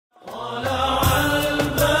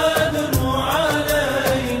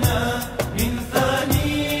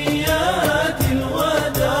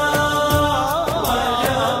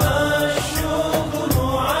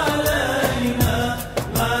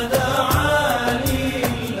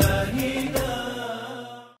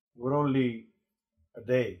a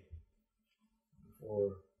day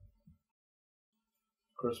before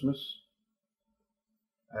Christmas,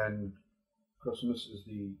 and Christmas is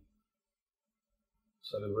the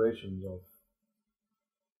celebrations of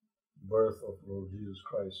birth of Lord Jesus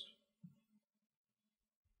Christ,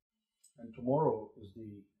 and tomorrow is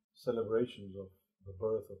the celebrations of the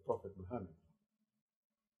birth of Prophet Mohammad.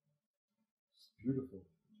 It's beautiful.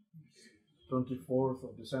 24th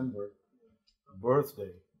of December, the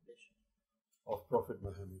birthday of Prophet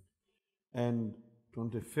Mohammad, and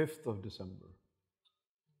 25th of December,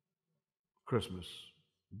 Christmas,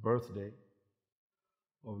 birthday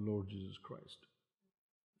of Lord Jesus Christ.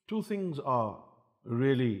 Two things are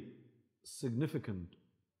really significant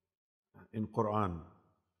in Quran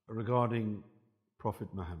regarding Prophet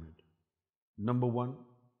Muhammad. Number one,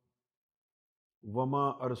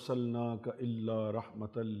 وَمَا أَرْسَلْنَاكَ إِلَّا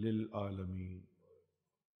رَحْمَةً لِلْعَالَمِينَ.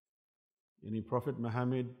 Yani Prophet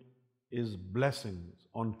Muhammad is blessings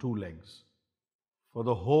on two legs for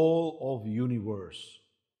the whole of universe.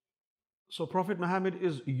 So Prophet Muhammad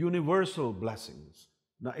is universal blessings.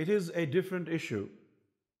 Now it is a different issue,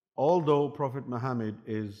 although Prophet Muhammad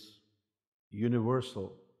is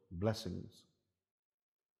universal blessings,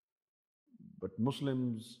 but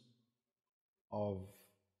Muslims of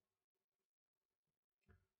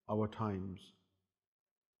our times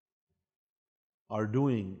are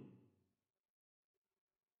doing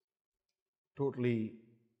totally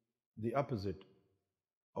the opposite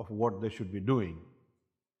of what they should be doing.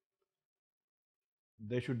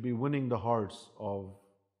 They should be winning the hearts of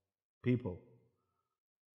people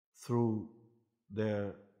through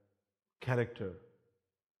their character,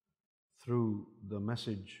 through the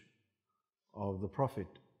message of the Prophet.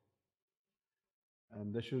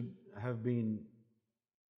 And they should have been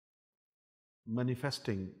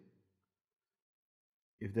manifesting,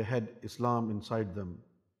 if they had Islam inside them,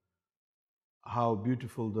 how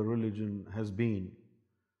beautiful the religion has been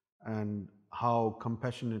and how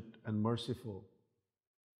compassionate and merciful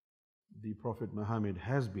the Prophet Muhammad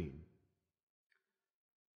has been.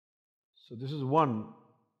 So this is one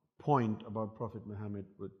point about Prophet Muhammad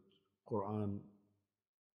which Quran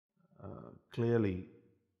clearly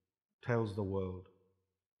tells the world.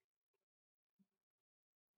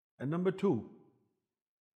 And number two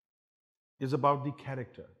is about the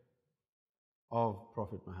character of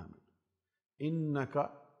Prophet Muhammad. إِنَّكَ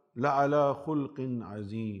لَعَلَى خُلْقٍ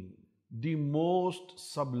عَظِيمٍ. The most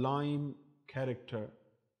sublime character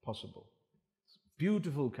possible.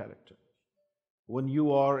 Beautiful character. When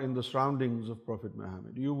you are in the surroundings of Prophet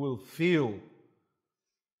Muhammad, you will feel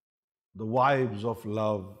the vibes of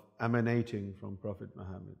love emanating from Prophet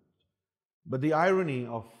Muhammad. But the irony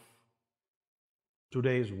of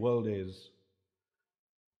today's world is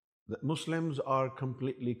that Muslims are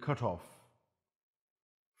completely cut off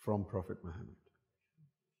from Prophet Muhammad.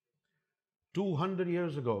 200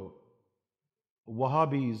 years ago,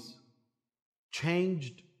 Wahhabis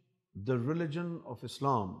changed the religion of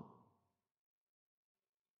Islam,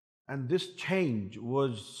 and this change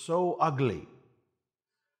was so ugly.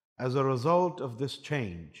 As a result of this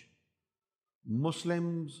change,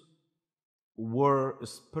 Muslims were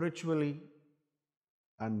spiritually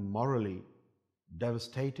and morally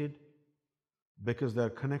devastated because their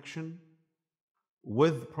connection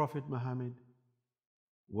with Prophet Muhammad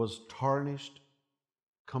was tarnished,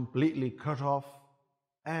 completely cut off,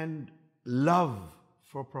 and love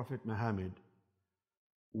for Prophet Muhammad,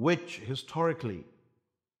 which historically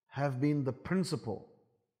have been the principle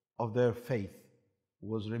of their faith,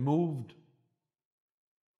 was removed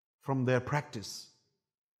from their practice.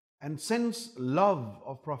 And since love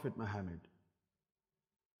of Prophet Muhammad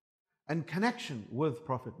and connection with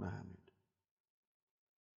Prophet Muhammad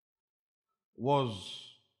was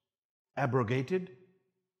abrogated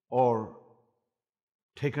or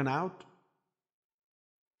taken out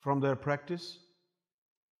from their practice,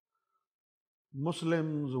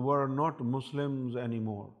 Muslims were not Muslims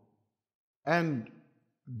anymore, and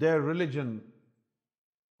their religion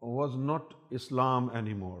was not Islam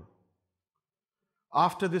anymore.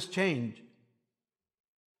 After this change,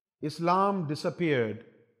 Islam disappeared,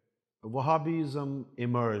 Wahhabism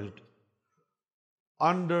emerged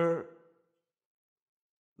under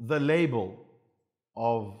the label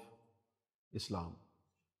of Islam.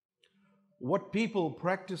 What people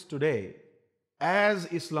practice today as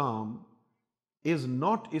Islam is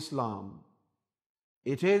not Islam.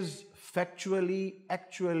 It is factually,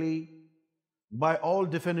 actually, by all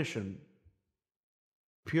definition,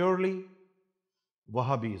 purely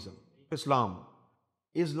Wahhabism. Islam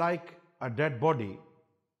is like a dead body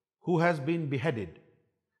who has been beheaded.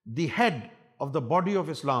 The head of the body of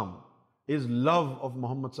Islam is love of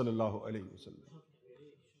Muhammad sallallahu alaihi wasallam.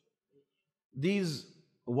 These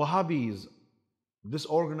Wahhabis, this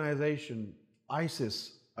organization,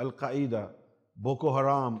 ISIS, Al-Qaeda, Boko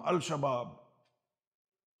Haram, Al-Shabab,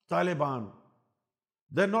 Taliban,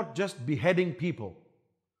 they're not just beheading people,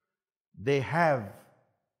 they have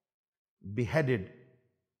beheaded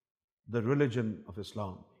the religion of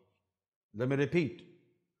Islam. Let me repeat.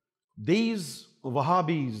 These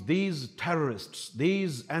Wahhabis, these terrorists,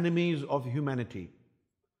 these enemies of humanity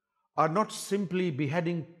are not simply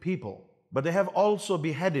beheading people, but they have also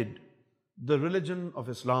beheaded the religion of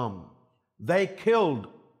Islam. They killed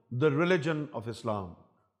the religion of Islam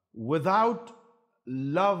without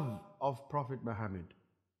love of Prophet Muhammad.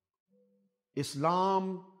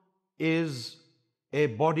 Islam is a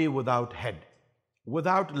body without head.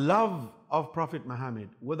 Without love of Prophet Muhammad,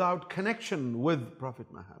 without connection with Prophet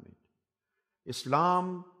Muhammad,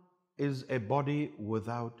 Islam is a body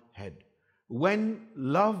without head. When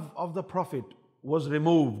love of the Prophet was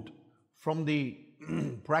removed from the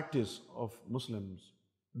practice of Muslims,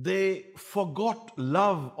 they forgot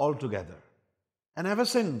love altogether. And ever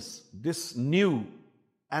since, this new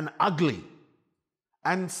and ugly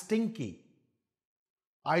and stinky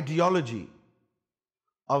ideology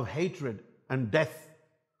of hatred and death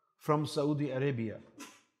from Saudi Arabia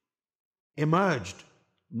emerged,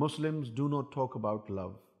 Muslims do not talk about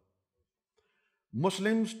love.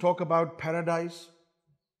 Muslims talk about paradise,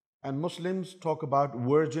 and Muslims talk about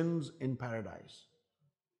virgins in paradise.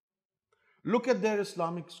 Look at their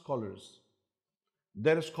Islamic scholars.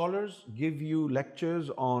 Their scholars give you lectures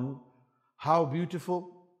on how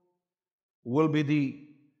beautiful will be the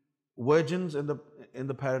virgins in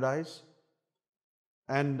the paradise,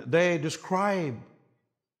 and they describe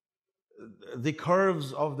the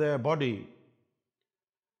curves of their body,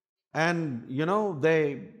 and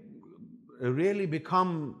they really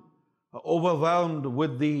become overwhelmed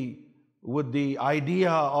with the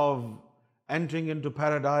idea of entering into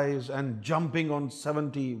paradise and jumping on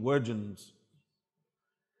 70 virgins.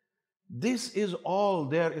 This is all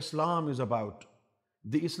their Islam is about.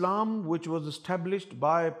 The Islam which was established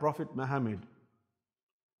by Prophet Muhammad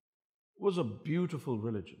was a beautiful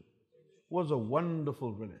religion, was a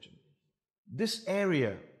wonderful religion. This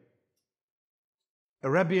area,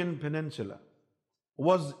 Arabian Peninsula,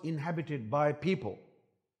 was inhabited by people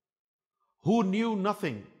who knew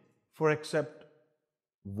nothing for except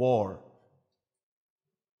war,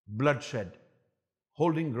 bloodshed,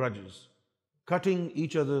 holding grudges, cutting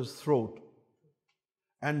each other's throat,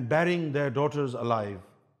 and burying their daughters alive.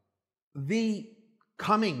 The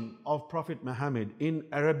coming of Prophet Muhammad in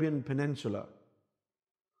Arabian Peninsula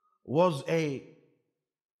was a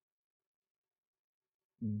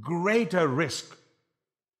greater risk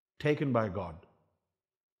taken by God.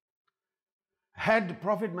 Had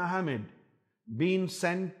Prophet Muhammad been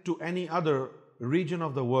sent to any other region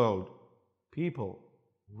of the world, people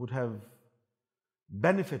would have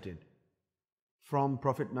benefited from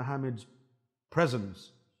Prophet Muhammad's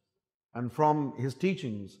presence and from his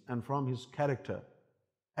teachings and from his character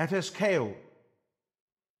at a scale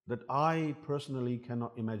that I personally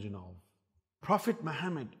cannot imagine of. Prophet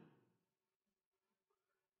Muhammad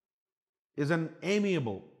is an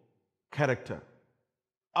amiable character,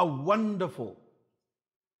 a wonderful,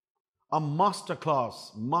 a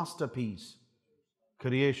masterclass, masterpiece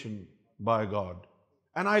creation by God.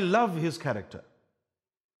 And I love his character.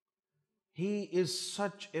 He is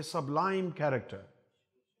such a sublime character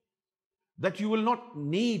that you will not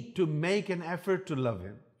need to make an effort to love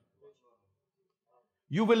him.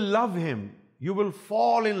 You will love him, you will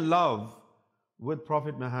fall in love with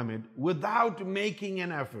Prophet Muhammad without making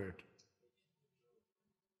an effort.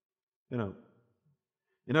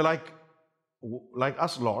 Like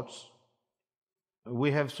us lots,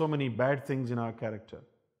 we have so many bad things in our character.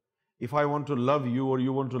 If I want to love you or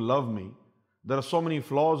you want to love me, there are so many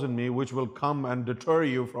flaws in me which will come and deter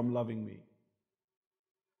you from loving me.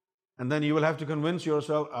 And then you will have to convince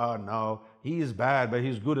yourself, no, he is bad, but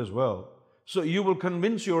he's good as well. So you will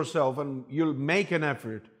convince yourself and you'll make an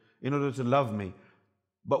effort in order to love me.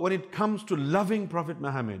 But when it comes to loving Prophet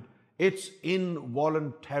Muhammad, it's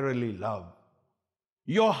involuntarily love.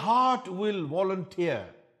 Your heart will volunteer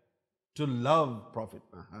to love Prophet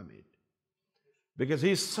Muhammad because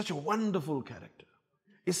he is such a wonderful character.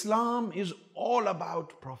 Islam is all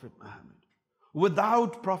about Prophet Muhammad.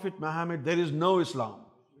 Without Prophet Muhammad, there is no Islam.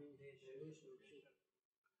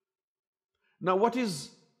 Now,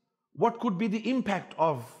 what could be the impact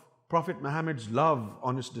of Prophet Muhammad's love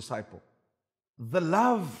on his disciple? The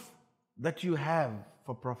love that you have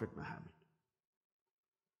for Prophet Muhammad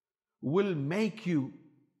will make you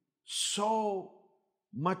so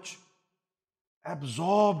much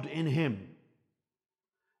absorbed in him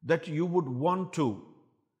that you would want to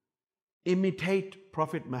imitate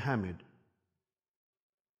Prophet Muhammad,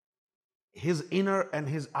 his inner and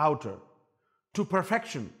his outer, to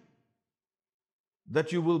perfection,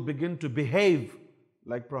 that you will begin to behave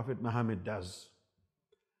like Prophet Muhammad does.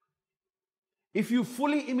 If you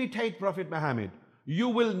fully imitate Prophet Muhammad, you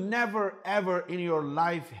will never ever in your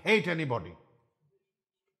life hate anybody.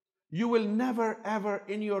 You will never ever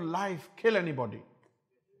in your life kill anybody.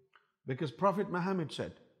 Because Prophet Muhammad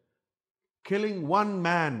said, killing one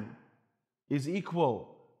man is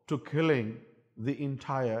equal to killing the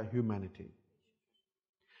entire humanity.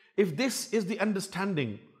 If this is the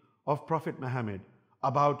understanding of Prophet Muhammad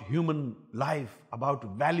about human life,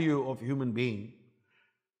 about value of human being,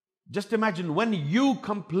 just imagine when you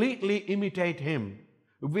completely imitate him,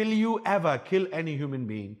 will you ever kill any human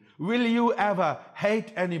being? Will you ever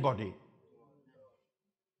hate anybody?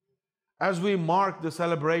 As we mark the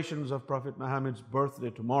celebrations of Prophet Muhammad's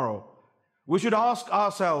birthday tomorrow, we should ask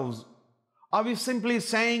ourselves, are we simply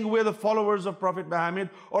saying we're the followers of Prophet Muhammad,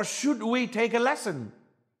 or should we take a lesson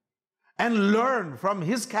and learn from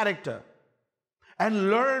his character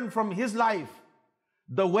and learn from his life,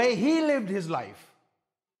 the way he lived his life?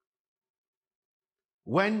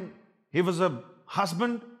 When he was a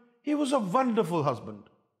husband, he was a wonderful husband.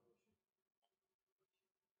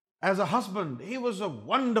 As a husband, he was a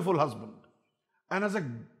wonderful husband. And as a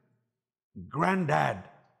granddad,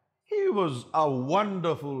 he was a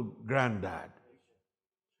wonderful granddad.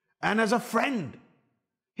 And as a friend,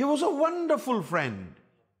 he was a wonderful friend.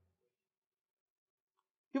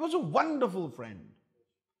 He was a wonderful friend.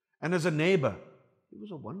 And as a neighbor, he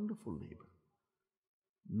was a wonderful neighbor.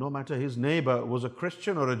 No matter his neighbor was a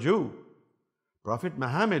Christian or a Jew, Prophet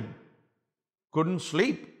Muhammad couldn't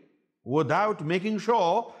sleep without making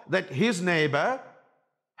sure that his neighbor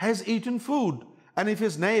has eaten food. And if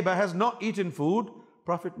his neighbor has not eaten food,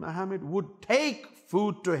 Prophet Muhammad would take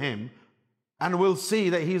food to him and will see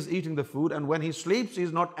that he's eating the food, and when he sleeps,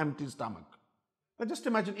 he's not empty stomach. But just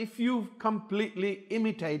imagine if you completely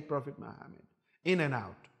imitate Prophet Muhammad in and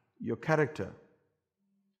out, your character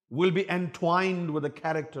will be entwined with the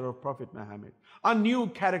character of Prophet Muhammad. A new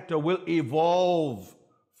character will evolve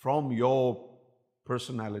from your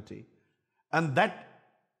personality. And that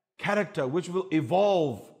character which will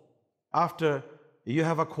evolve after you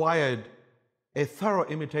have acquired a thorough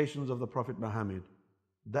imitations of the Prophet Muhammad,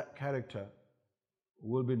 that character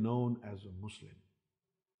will be known as a Muslim.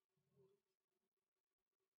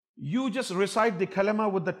 You just recite the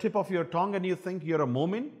kalima with the tip of your tongue and you think you're a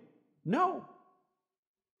mu'min? No.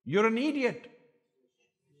 You're an idiot.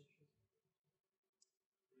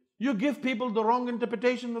 You give people the wrong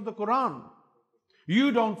interpretation of the Quran.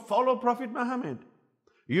 You don't follow Prophet Muhammad.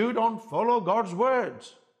 You don't follow God's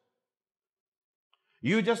words.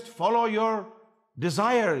 You just follow your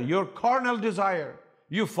desire, your carnal desire.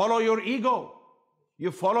 You follow your ego.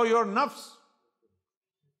 You follow your nafs.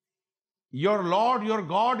 Your Lord, your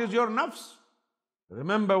God is your nafs.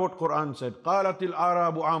 Remember what Quran said. قَالَتِ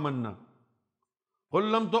الْأَعْرَابُ آمَنَّا قُلْ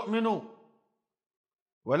لَمْ تُؤْمِنُوا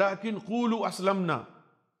وَلَكِنْ قُولُوا أَسْلَمْنَا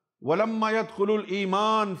وَلَمَّا يَدْخُلُ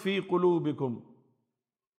الْإِيمَانُ فِي قُلُوبِكُمْ.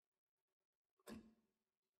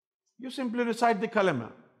 You simply recite the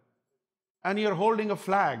kalima and you're holding a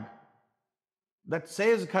flag that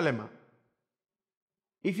says kalima.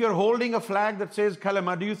 If you're holding a flag that says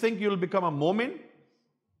kalima, do you think you'll become a mu'min?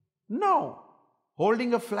 No.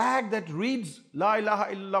 Holding a flag that reads La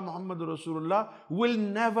ilaha illallah Muhammadur Rasulullah will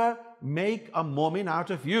never make a mu'min out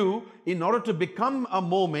of you. In order to become a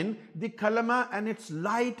mu'min, the kalima and its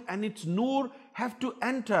light and its nur have to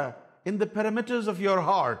enter in the perimeters of your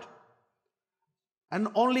heart. And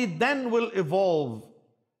only then will evolve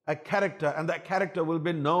a character, and that character will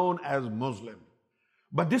be known as Muslim.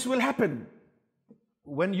 But this will happen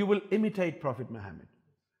when you will imitate Prophet Muhammad.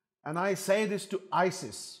 And I say this to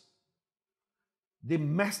ISIS, the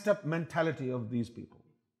messed up mentality of these people.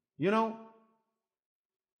 You know,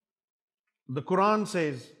 the Quran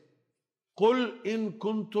says, قُلْ إِن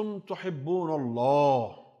كُنْتُمْ تُحِبُّونَ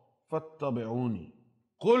اللَّهَ فَاتَّبِعُونِي.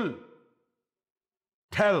 قُلْ,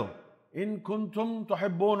 tell, إِن كُنْتُمْ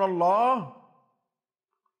تُحِبُّونَ اللَّهَ,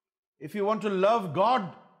 if you want to love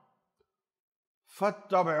God,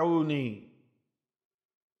 فَاتَّبِعُونِي,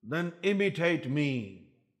 then imitate me.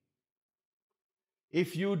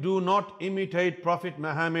 If you do not imitate Prophet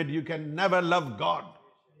Muhammad, you can never love God.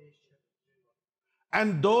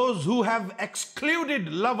 And those who have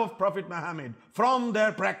excluded love of Prophet Muhammad from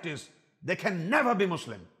their practice, they can never be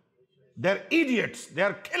Muslim. They're idiots,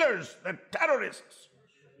 they're killers, they're terrorists.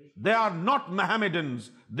 They are not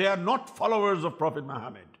Mohammedans, they are not followers of Prophet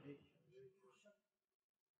Muhammad.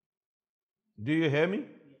 Do you hear me?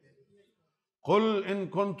 قُلْ إِن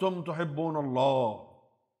كُنْتُمْ تُحِبُّونَ اللَّهِ.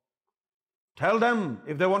 Tell them,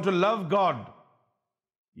 if they want to love God,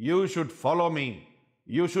 you should follow me.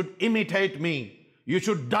 You should imitate me. You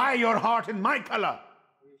should dye your heart in my color.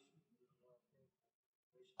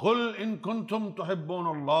 قُلْ إِن كُنْتُمْ تُحِبُّونَ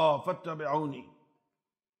اللَّهِ فَاتَّبِعُونِي.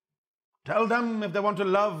 Tell them, if they want to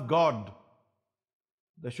love God,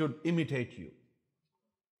 they should imitate you.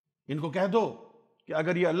 इनको कह दो कि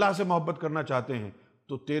अगर ये अल्लाह से मोहब्बत करना चाहते हैं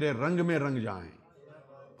तो तेरे रंग में रंग जाएं,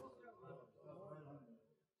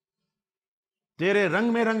 तेरे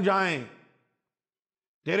रंग में रंग जाएं,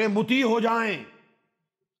 तेरे मुती हो जाएं,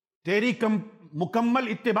 तेरी मुकम्मल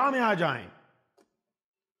इत्तिबा में आ जाएं.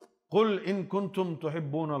 قُلْ إِن كُنْتُمْ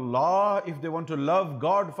تُحِبُّونَ اللَّهِ. If they want to love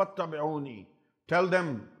God, فَاتَّبِعُونِي. Tell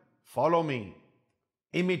them, follow me,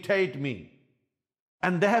 imitate me.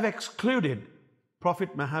 And they have excluded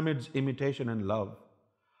Prophet Muhammad's imitation and love.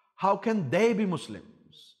 How can they be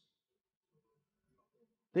Muslims?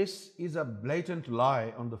 This is a blatant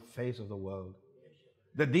lie on the face of the world.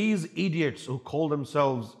 That these idiots who call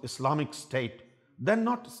themselves Islamic State, they're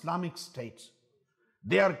not Islamic states.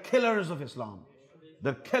 They are killers of Islam.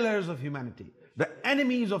 They're killers of humanity. They're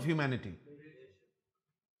enemies of humanity.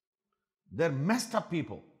 They're messed up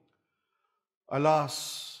people.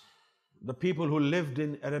 Alas, the people who lived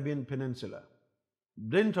in Arabian Peninsula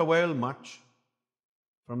didn't avail much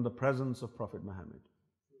from the presence of Prophet Muhammad.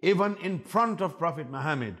 Even in front of Prophet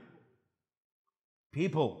Muhammad,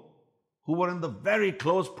 people who were in the very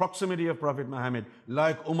close proximity of Prophet Muhammad,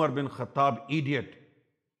 like Umar bin Khattab, idiot,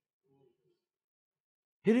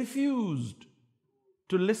 he refused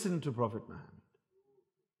to listen to Prophet Muhammad.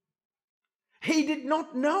 He did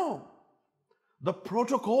not know the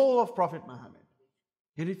protocol of Prophet Muhammad.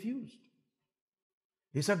 He refused.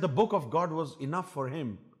 He said the book of God was enough for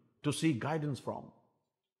him to seek guidance from.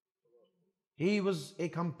 He was a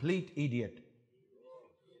complete idiot.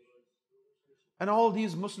 And all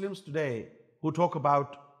these Muslims today who talk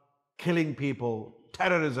about killing people,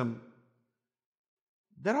 terrorism,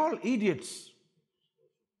 they're all idiots.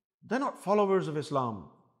 They're not followers of Islam.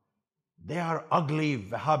 They are ugly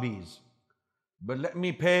Wahhabis. But let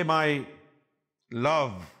me pay my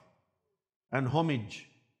love and homage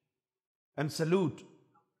and salute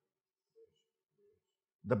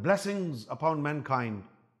the blessings upon mankind,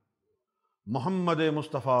 Muhammad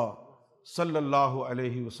Mustafa sallallahu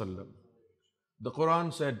alayhi wasallam. The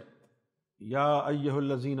Quran said, Ya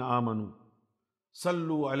ayyuhal lazina amanu,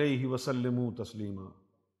 sallu alayhi wa sallimu taslima.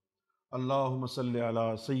 Allahumma salli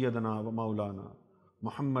ala sayyidina wa maulana,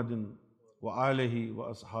 Muhammadin wa alihi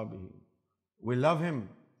wa ashabihi. We love him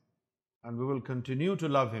and we will continue to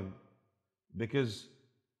love him because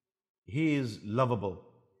he is lovable.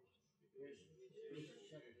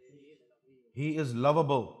 He is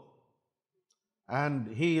lovable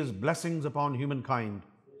and he is blessings upon humankind.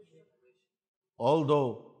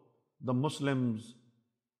 Although the Muslims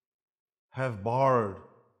have barred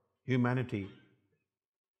humanity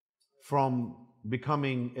from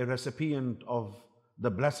becoming a recipient of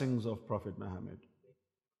the blessings of Prophet Muhammad.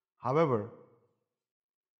 However,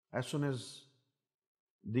 as soon as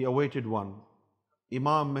the awaited one,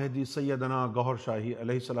 Imam Mahdi Sayyidina Gohar Shahi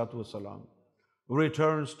alayhi salatu wasalam,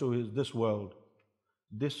 returns to this world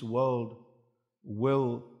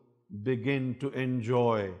will begin to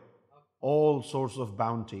enjoy all sorts of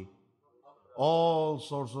bounty, all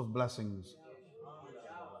sorts of blessings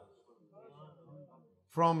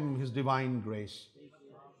from His divine grace,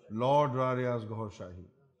 Lord Rabi AlGohar Shahi.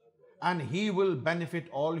 And He will benefit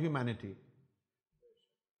all humanity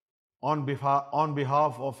on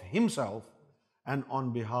behalf of Himself and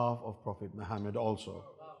on behalf of Prophet Muhammad also.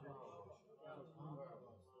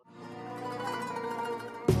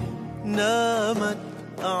 نامت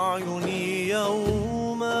أعيني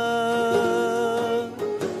يوما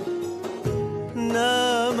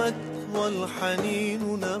نامت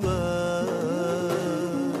والحنين نما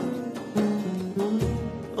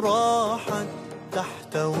راحت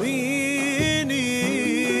تحتويني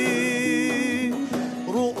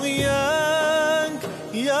رؤياك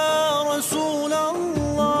يا رسول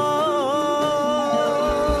الله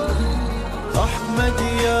أحمد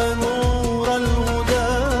يا نور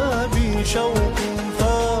الهدى شوق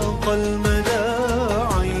فاق المدى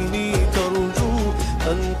عيني ترجو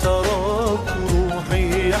أن تراك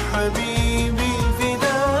روحي يا حبيبي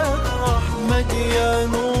فداك أحمد يا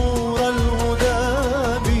نور الهدى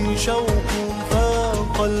بشوق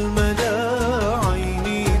فاق المدى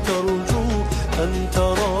عيني ترجو أن تراك